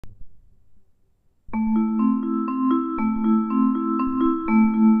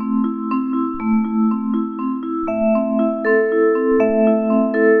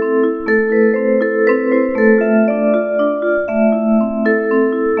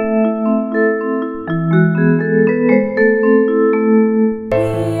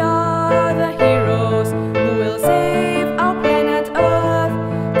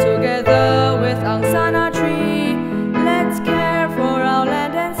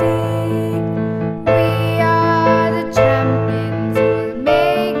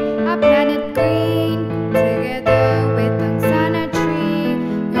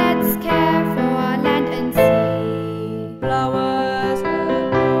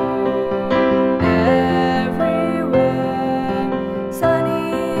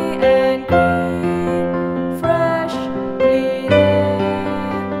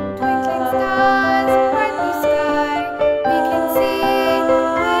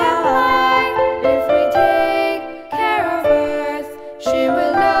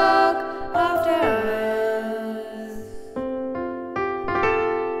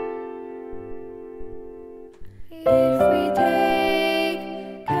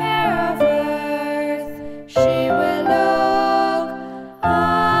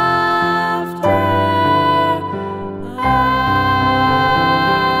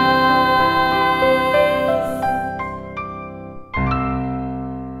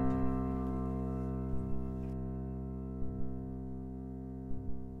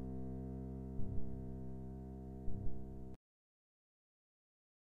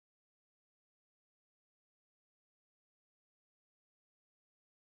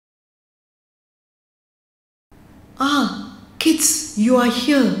Ah, kids, you are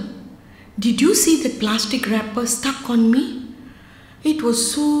here. Did you see that plastic wrapper stuck on me? It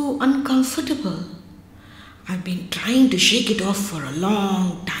was so uncomfortable. I've been trying to shake it off for a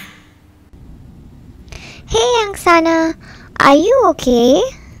long time. Hey Angsana, are you okay?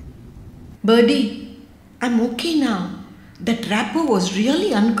 Birdie, I'm okay now. That wrapper was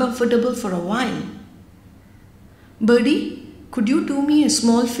really uncomfortable for a while. Birdie, could you do me a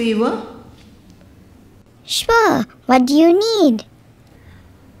small favor? Sure, what do you need?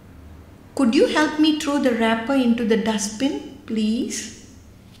 Could you help me throw the wrapper into the dustbin, please?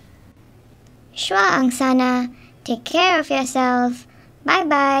 Sure, Angsana. Take care of yourself.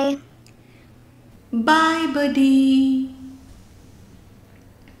 Bye-bye. Bye, Birdie.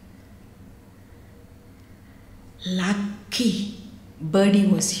 Lucky, Birdie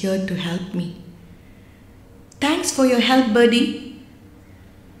was here to help me. Thanks for your help, Birdie.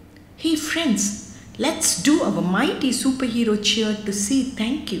 Hey friends, let's do our mighty superhero cheer to say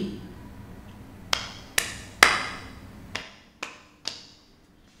thank you.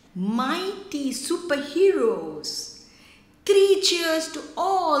 Mighty superheroes. 3 cheers to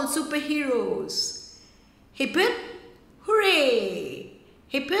all superheroes. Hip hip, hooray!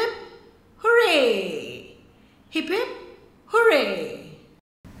 Hip hip, hooray! Hip hip, hooray!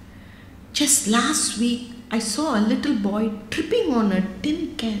 Just last week, I saw a little boy tripping on a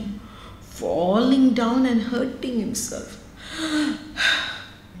tin can, falling down and hurting himself.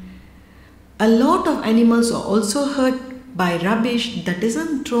 A lot of animals are also hurt by rubbish that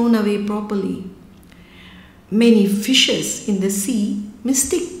isn't thrown away properly. Many fishes in the sea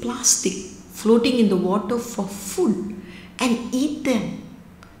mistake plastic floating in the water for food and eat them.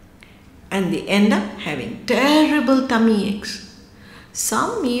 And they end up having terrible tummy aches.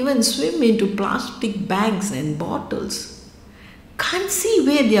 Some even swim into plastic bags and bottles. Can't see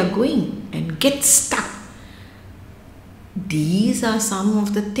where they are going and get stuck. These are some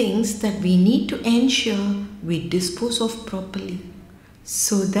of the things that we need to ensure we dispose of properly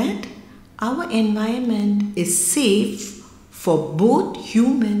so that our environment is safe for both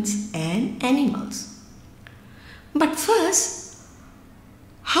humans and animals. But first,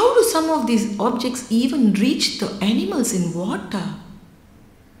 how do some of these objects even reach the animals in water?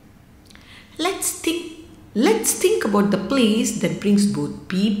 Let's think about the place that brings both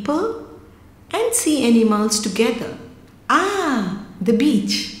people and sea animals together. Ah, the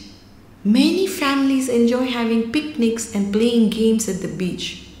beach. Many families enjoy having picnics and playing games at the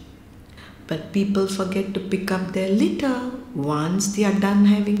beach. But people forget to pick up their litter once they are done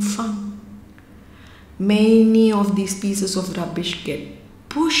having fun. Many of these pieces of rubbish get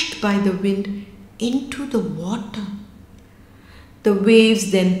pushed by the wind into the water. The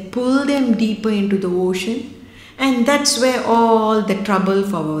waves then pull them deeper into the ocean, and that's where all the trouble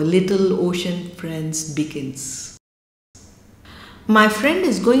for our little ocean friends begins. My friend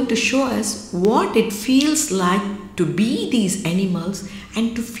is going to show us what it feels like to be these animals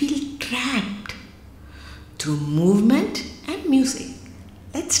and to feel trapped through movement and music.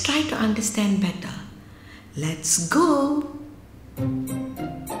 Let's try to understand better. Let's go!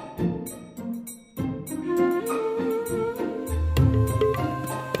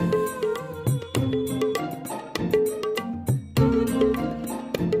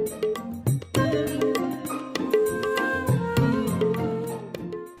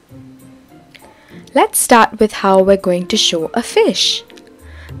 Let's start with how we're going to show a fish.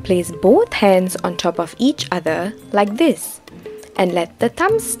 Place both hands on top of each other like this and let the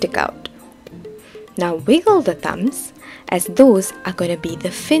thumbs stick out. Now wiggle the thumbs as those are going to be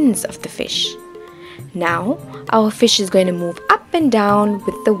the fins of the fish. Now our fish is going to move up and down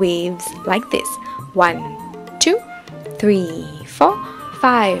with the waves like this. 1, 2, 3, 4,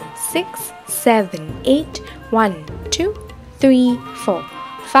 5, 6, 7, 8. 1, 2, 3, 4,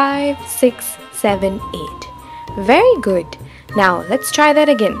 5, 6, 7, 8. Very good. Now let's try that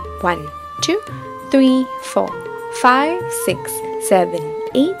again. 1, 2, 3, 4, 5, 6, 7,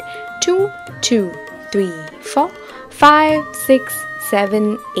 8. 2, 2, 3, 4, 5, 6,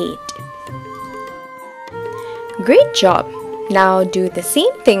 7, 8. Great job. Now do the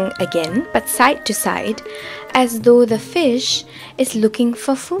same thing again but side to side as though the fish is looking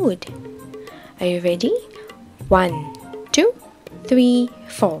for food. Are you ready? 1, 2, 3,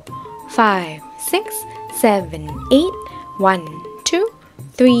 4, 5, 6, 7, 8. 1, 2,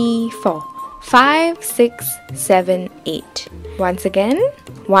 3, 4, 5, 6, 7, 8. Once again.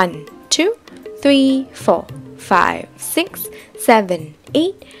 1, 2, 3, 4, 5, 6, 7,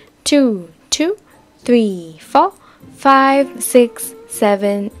 8. 2, 2, 3, 4, 5, 6,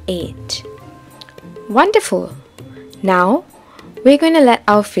 7, 8. Wonderful. Now we're going to let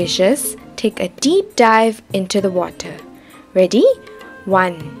our fishes take a deep dive into the water. Ready?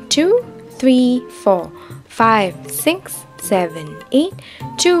 1, 2, 3, 4, 5, 6, 7, 8.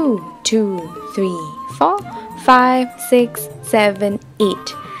 2, 2, 3, 4, 5, 6, 7, 8.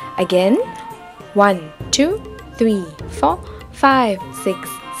 Again. 1, 2, 3, 4, 5, 6,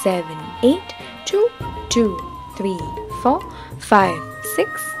 7, 8. 2, 2, 3, 4, 5,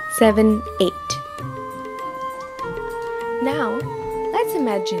 6, 7, 8. Now, let's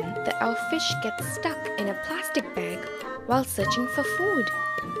imagine that our fish gets stuck in a plastic bag while searching for food.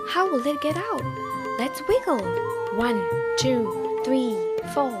 How will it get out? Let's wiggle. 1, 2, 3,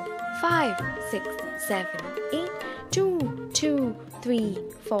 4, 5, 6, 7, 8. 2, 2, 3,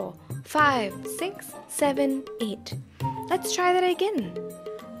 4, 5, 6, 7, 8. Let's try that again.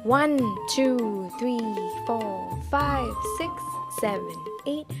 1, 2, 3, 4, 5, 6, 7,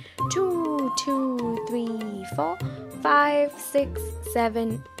 8. 2, 2, 3, 4, 5, 6,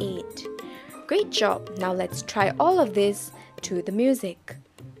 7, 8. Great job! Now let's try all of this to the music.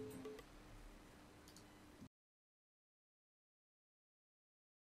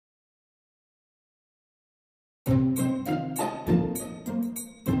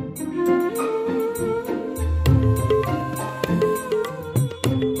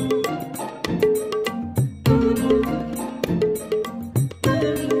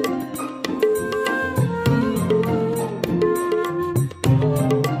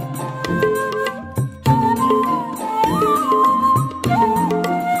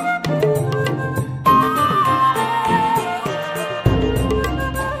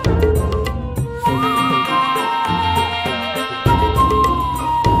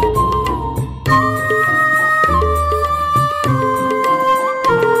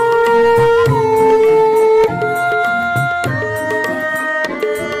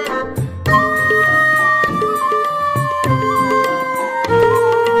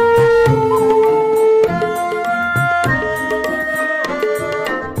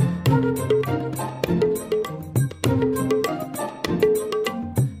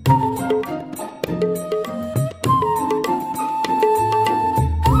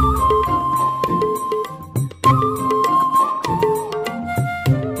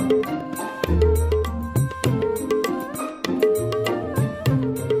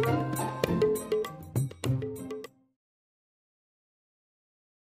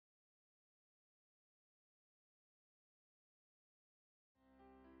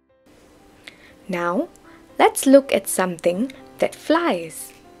 Now, let's look at something that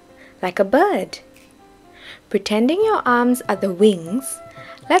flies, like a bird. Pretending your arms are the wings,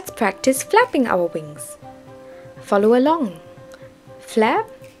 let's practice flapping our wings. Follow along. Flap,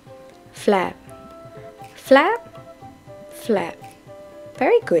 flap, flap, flap.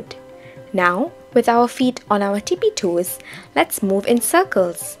 Very good. Now, with our feet on our tippy toes, let's move in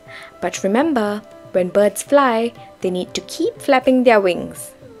circles. But remember, when birds fly, they need to keep flapping their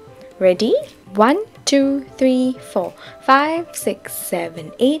wings. Ready? 1, 2, 3, 4, 5, 6,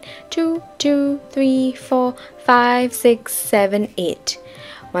 7, 8. 2, 2, 3, 4, 5, 6, 7, 8.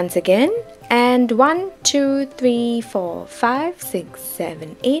 Once again. And 1, 2, 3, 4, 5, 6,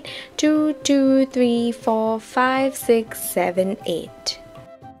 7, 8. 2, 2, 3, 4, 5, 6, 7, 8.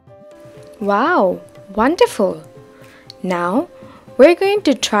 Wow! Wonderful! Now, we're going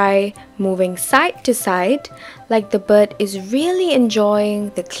to try moving side to side like the bird is really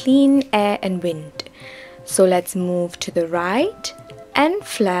enjoying the clean air and wind. So let's move to the right and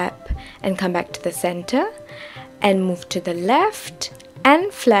flap and come back to the center, and move to the left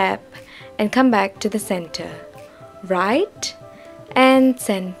and flap and come back to the center. Right and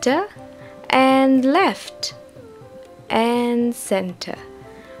center and left and center.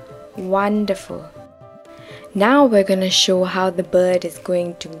 Wonderful! Now we're going to show how the bird is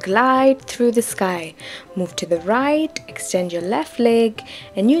going to glide through the sky. Move to the right, extend your left leg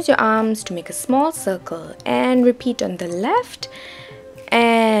and use your arms to make a small circle, and repeat on the left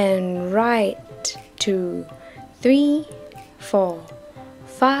and right. 2, 3, 4,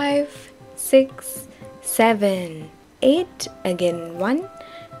 5, 6, 7, 8. Again, 1,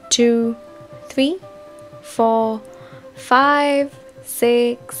 2, 3, 4, 5,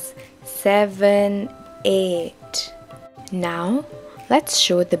 6, 7, 8. Now, let's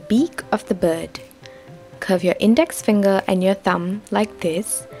show the beak of the bird. Curve your index finger and your thumb like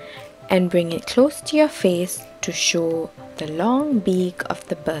this and bring it close to your face to show the long beak of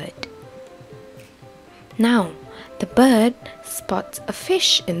the bird. Now, the bird spots a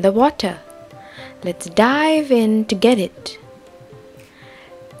fish in the water. Let's dive in to get it.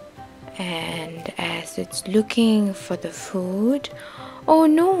 And as it's looking for the food, oh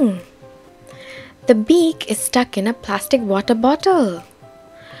no! The beak is stuck in a plastic water bottle.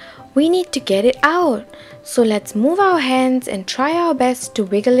 We need to get it out. So let's move our hands and try our best to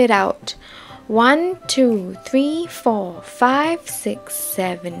wiggle it out. 1, 2, 3, 4, 5, 6,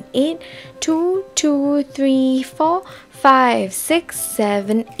 7, 8. 2, 2, 3, 4, 5, 6,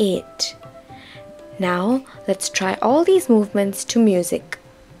 7, 8. Now let's try all these movements to music.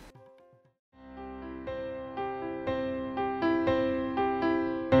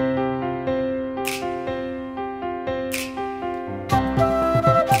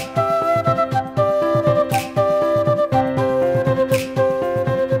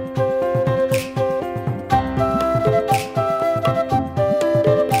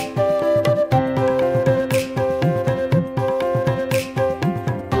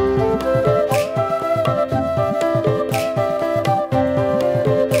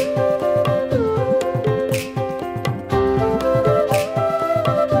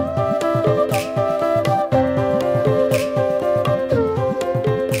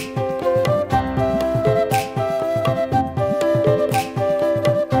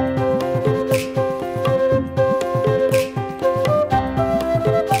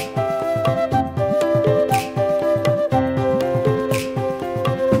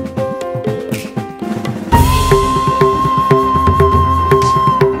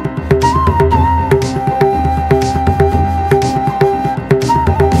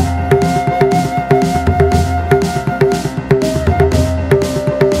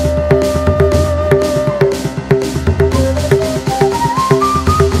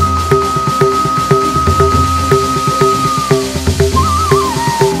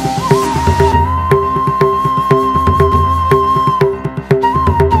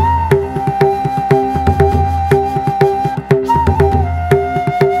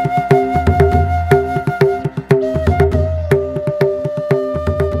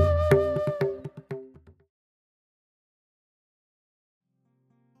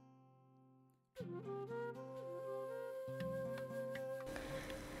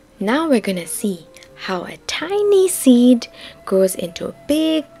 Now we're gonna see how a tiny seed grows into a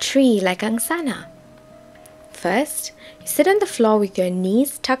big tree like Angsana. First, you sit on the floor with your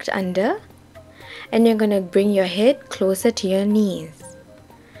knees tucked under, and you're gonna bring your head closer to your knees.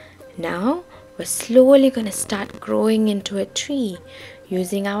 Now, we're slowly gonna start growing into a tree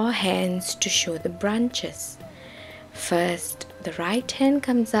using our hands to show the branches. First, the right hand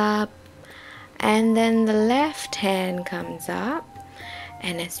comes up, and then the left hand comes up.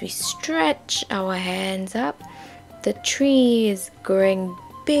 And as we stretch our hands up, the tree is growing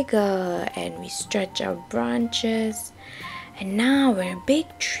bigger, and we stretch our branches. And now we're a big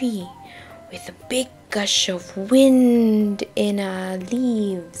tree with a big gush of wind in our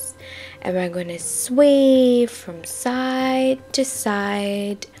leaves. And we're going to sway from side to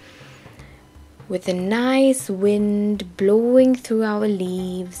side with a nice wind blowing through our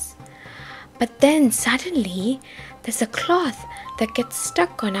leaves. But then suddenly there's a cloth that gets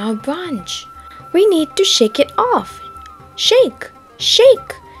stuck on our branch. We need to shake it off. Shake,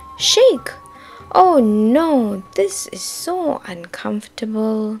 shake, shake. Oh no, this is so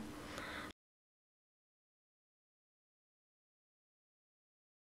uncomfortable.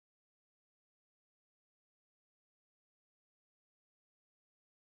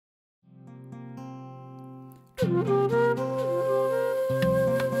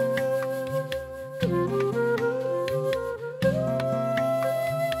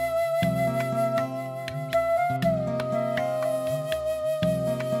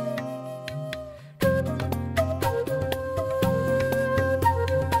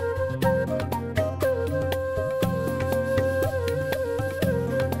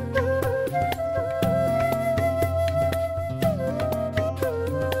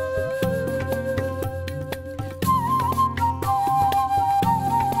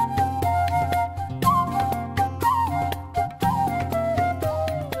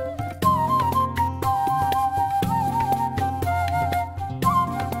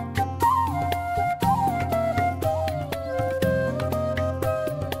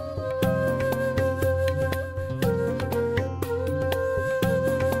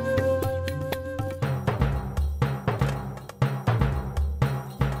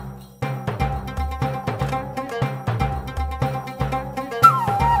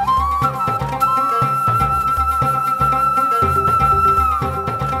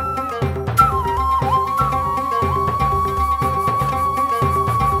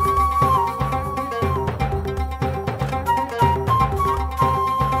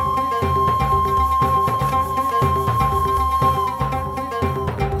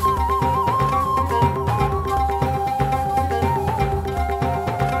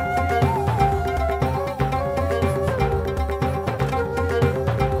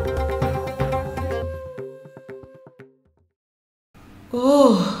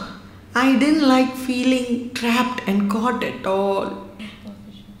 Oh, I didn't like feeling trapped and caught at all.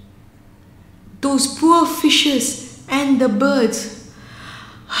 Those poor fishes and the birds.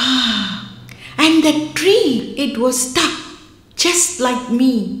 And the tree, it was stuck just like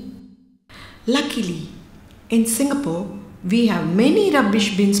me. Luckily, in Singapore, we have many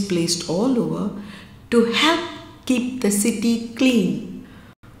rubbish bins placed all over to help keep the city clean.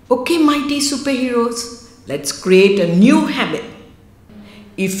 Okay, mighty superheroes, let's create a new habit.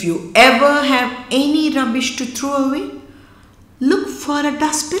 If you ever have any rubbish to throw away, look for a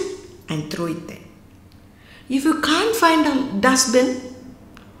dustbin and throw it there. If you can't find a dustbin,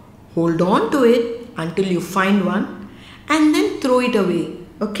 hold on to it until you find one and then throw it away.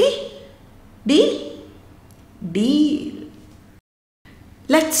 Okay? Deal? Deal.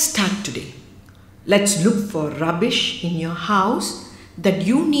 Let's start today. Let's look for rubbish in your house that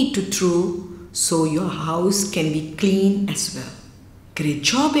you need to throw so your house can be clean as well. Great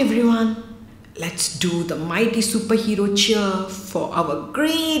job, everyone. Let's do the mighty superhero cheer for our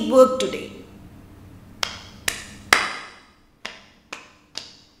great work today.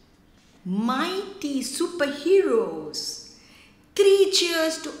 Mighty superheroes. 3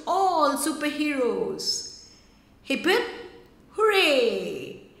 cheers to all superheroes. Hip hip,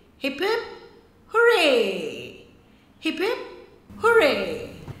 hooray! Hip hip, hooray! Hip hip,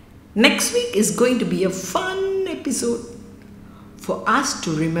 hooray! Next week is going to be a fun episode for us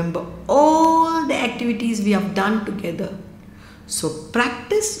to remember all the activities we have done together. So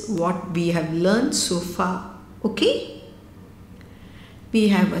practice what we have learned so far, okay? We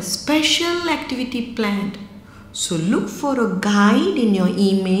have a special activity planned. So look for a guide in your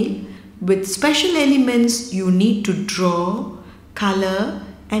email with special elements you need to draw, color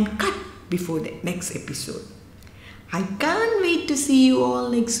and cut before the next episode. I can't wait to see you all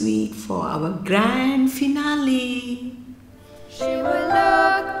next week for our grand finale. She will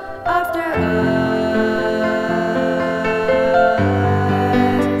look after us.